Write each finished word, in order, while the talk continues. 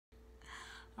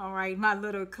All right, my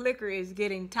little clicker is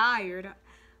getting tired.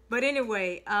 But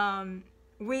anyway,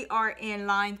 we are in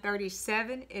line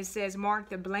 37. It says, mark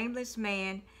the blameless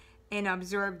man and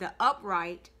observe the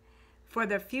upright, for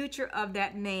the future of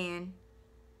that man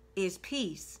is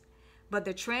peace, but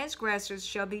the transgressors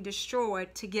shall be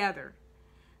destroyed together.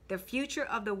 The future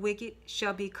of the wicked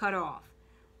shall be cut off.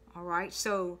 All right,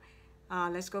 so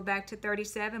let's go back to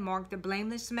 37. Mark the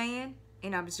blameless man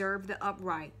and observe the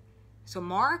upright. So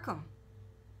mark them.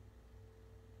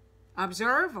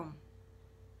 Observe them.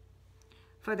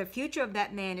 For the future of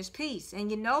that man is peace.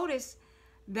 And you notice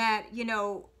that,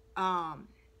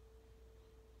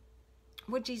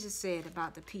 what Jesus said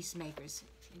about the peacemakers.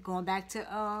 Going back to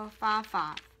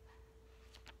 5:5.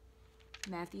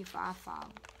 Matthew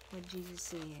 5:5. What Jesus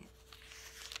said.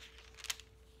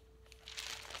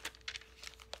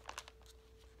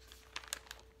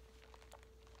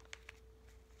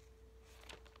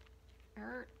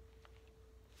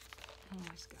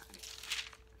 Almost got it.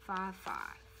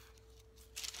 5:5.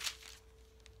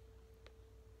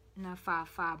 Not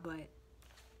 5:5, but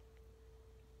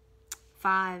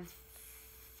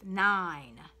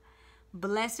 5:9.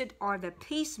 Blessed are the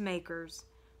peacemakers,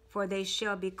 for they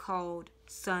shall be called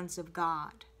sons of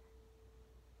God.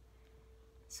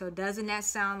 So doesn't that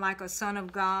sound like a son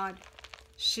of God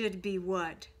should be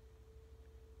what?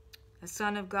 A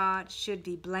son of God should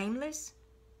be blameless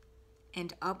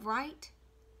and upright.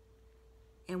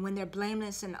 And when they're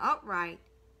blameless and upright,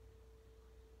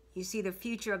 you see the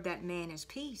future of that man is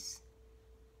peace.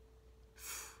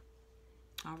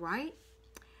 All right.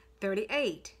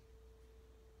 38.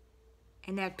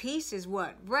 And that peace is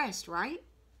what? Rest, right?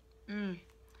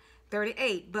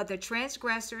 38. But the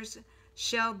transgressors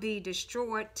shall be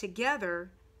destroyed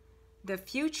together. The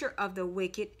future of the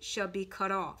wicked shall be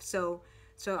cut off. So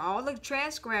all the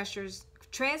transgressors,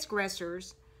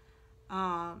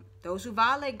 those who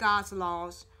violate God's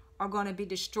laws, are going to be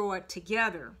destroyed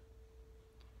together.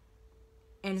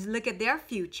 And look at their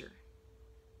future.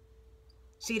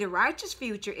 See, the righteous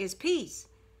future is peace.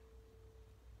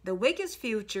 The wicked's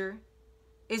future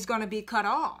is going to be cut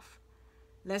off.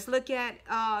 Let's look at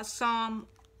Psalm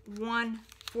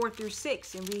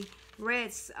 1:4-6. And we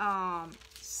read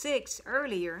 6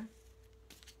 earlier.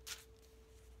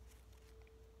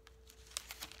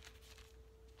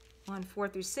 One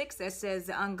 4-6, that says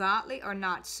the ungodly are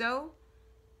not so.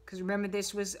 Because remember,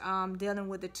 this was dealing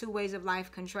with the two ways of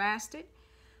life contrasted.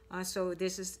 So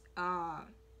this is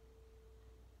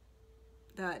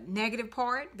the negative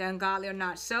part. The ungodly are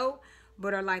not so,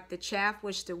 but are like the chaff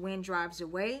which the wind drives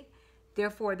away.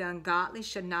 Therefore the ungodly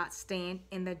should not stand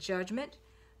in the judgment,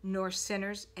 nor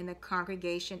sinners in the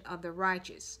congregation of the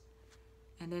righteous.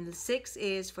 And then the 6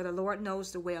 is, for the Lord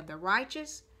knows the way of the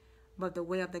righteous, but the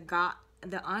way of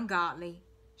the ungodly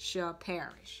shall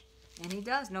perish. And he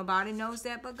does. Nobody knows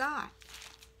that but God.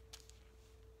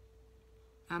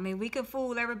 I mean, we can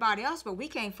fool everybody else, but we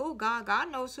can't fool God.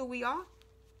 God knows who we are.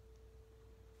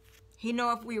 He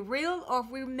knows if we're real or if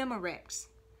we're Memorex.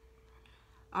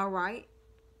 All right.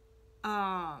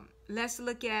 Let's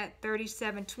look at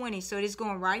 37:20. So it's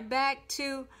going right back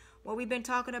to what we've been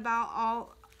talking about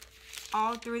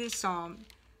all through this psalm.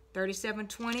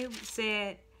 37:20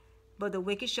 said, but the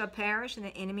wicked shall perish, and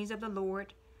the enemies of the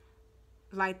Lord,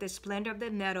 like the splendor of the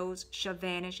meadows, shall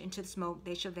vanish into the smoke.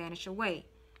 They shall vanish away.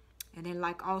 And then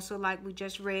like we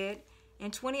just read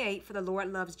in 28, for the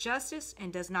Lord loves justice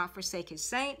and does not forsake his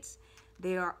saints.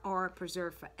 They are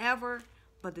preserved forever,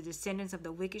 but the descendants of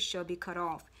the wicked shall be cut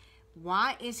off.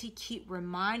 Why is he keep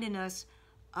reminding us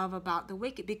about the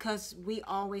wicked? Because we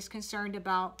always concerned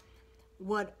about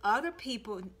what other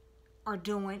people are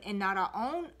doing and not our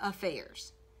own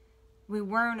affairs. We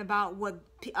worry about what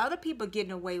other people are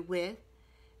getting away with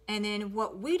and then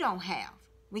what we don't have.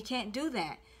 We can't do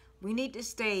that. We need to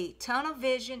stay tunnel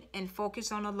vision and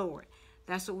focus on the Lord.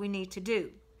 That's what we need to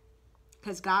do.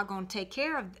 Because God going to take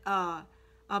care of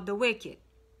the wicked.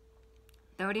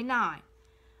 39.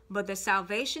 But the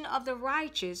salvation of the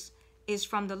righteous is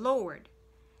from the Lord.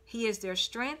 He is their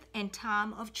strength in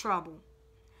time of trouble.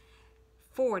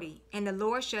 40. And the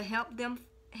Lord shall help them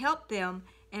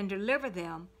and deliver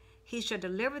them. He shall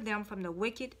deliver them from the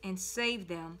wicked and save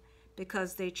them,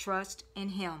 because they trust in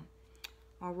him.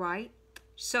 All right.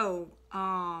 So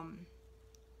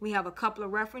we have a couple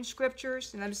of reference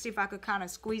scriptures, and let me see if I could kind of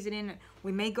squeeze it in.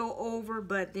 We may go over,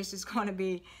 but this is going to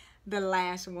be the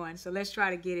last one. So let's try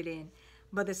to get it in.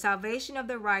 But the salvation of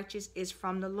the righteous is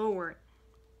from the Lord.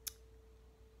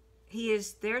 He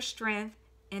is their strength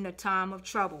in the time of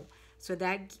trouble. So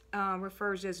that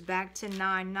refers us back to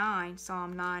 9:9,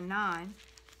 Psalm 9:9.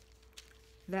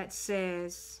 That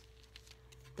says,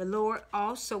 The Lord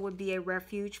also would be a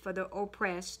refuge for the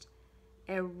oppressed,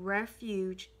 a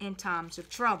refuge in times of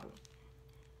trouble.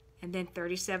 And then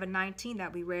 37:19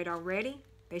 that we read already.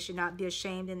 They should not be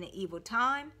ashamed in the evil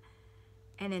time,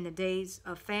 and in the days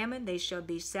of famine they shall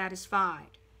be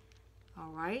satisfied.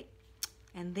 All right.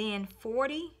 And then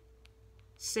 40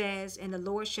 says, and the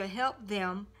Lord shall help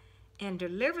them and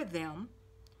deliver them.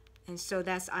 And so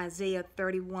that's Isaiah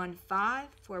 31:5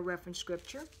 for a reference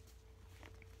scripture.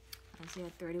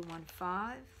 Isaiah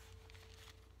 31:5.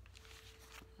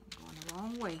 I'm going the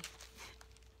wrong way.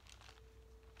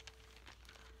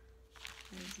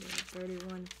 Isaiah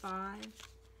 31:5.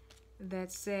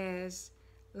 That says,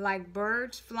 like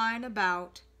birds flying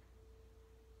about,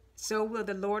 so will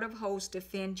the Lord of hosts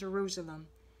defend Jerusalem.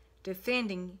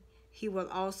 Defending, he will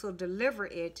also deliver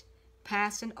it.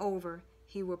 Passing over,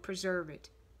 he will preserve it.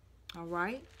 All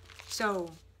right?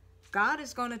 So, God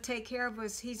is going to take care of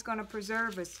us. He's going to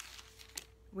preserve us.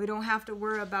 We don't have to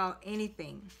worry about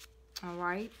anything. All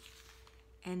right?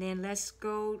 And then let's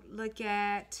go look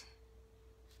at,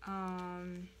 I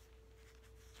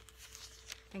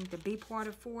think the B part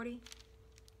of 40.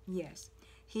 Yes.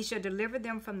 He shall deliver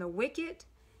them from the wicked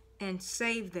and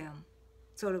save them.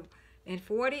 So in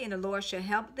 40, and the Lord shall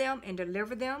help them and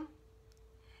deliver them.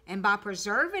 And by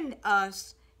preserving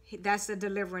us, that's a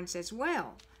deliverance as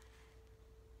well.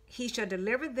 He shall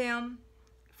deliver them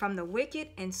from the wicked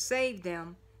and save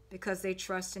them because they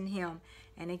trust in him.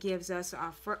 And it gives us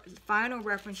our final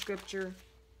reference scripture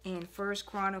in 1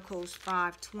 Chronicles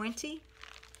 5:20.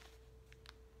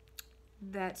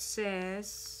 That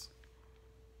says,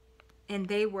 and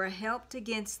they were helped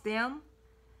against them,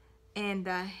 and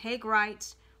the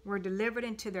Hagrites were delivered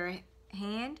into their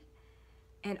hand,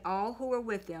 and all who were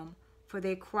with them, for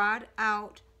they cried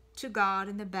out to God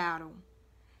in the battle.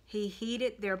 He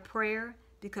heeded their prayer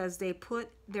because they put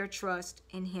their trust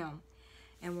in him.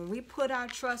 And when we put our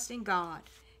trust in God,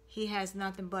 he has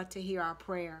nothing but to hear our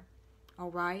prayer.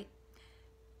 All right?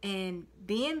 And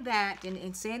being that,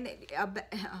 and saying that,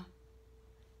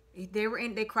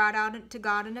 they cried out to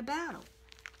God in the battle.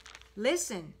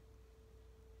 Listen,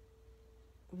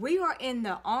 we are in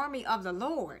the army of the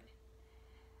Lord,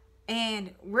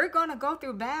 and we're going to go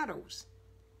through battles.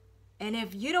 And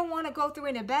if you don't want to go through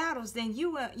any battles, then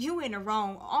you in the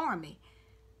wrong army.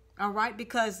 All right?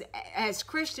 Because as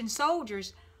Christian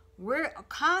soldiers, we're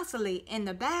constantly in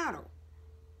the battle.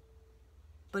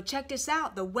 But check this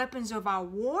out. The weapons of our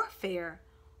warfare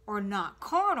are not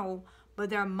carnal,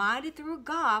 but they're mighty through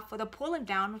God for the pulling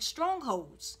down of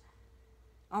strongholds.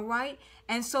 All right?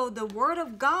 And so the word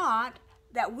of God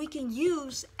that we can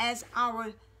use as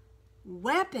our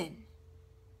weapon,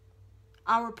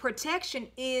 our protection,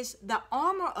 is the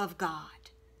armor of God.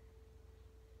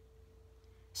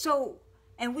 So,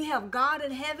 and we have God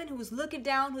in heaven who's looking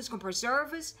down, who's going to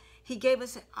preserve us. He gave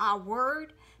us our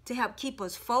word to help keep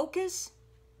us focused.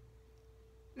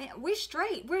 Man, we're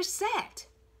straight. We're set.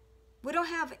 We don't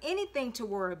have anything to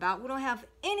worry about. We don't have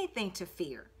anything to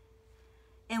fear.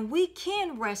 And we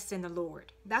can rest in the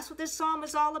Lord. That's what this psalm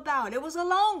is all about. It was a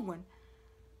long one.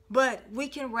 But we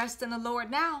can rest in the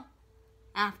Lord now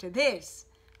after this.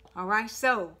 All right,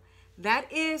 so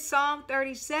that is Psalm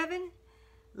 37.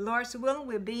 Lord's willing,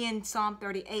 we'll be in Psalm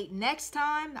 38 next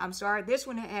time. I'm sorry, this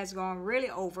one has gone really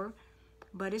over,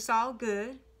 but it's all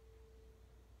good.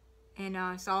 And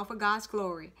it's all for God's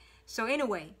glory. So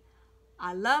anyway,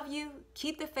 I love you.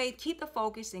 Keep the faith, keep the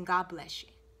focus, and God bless you.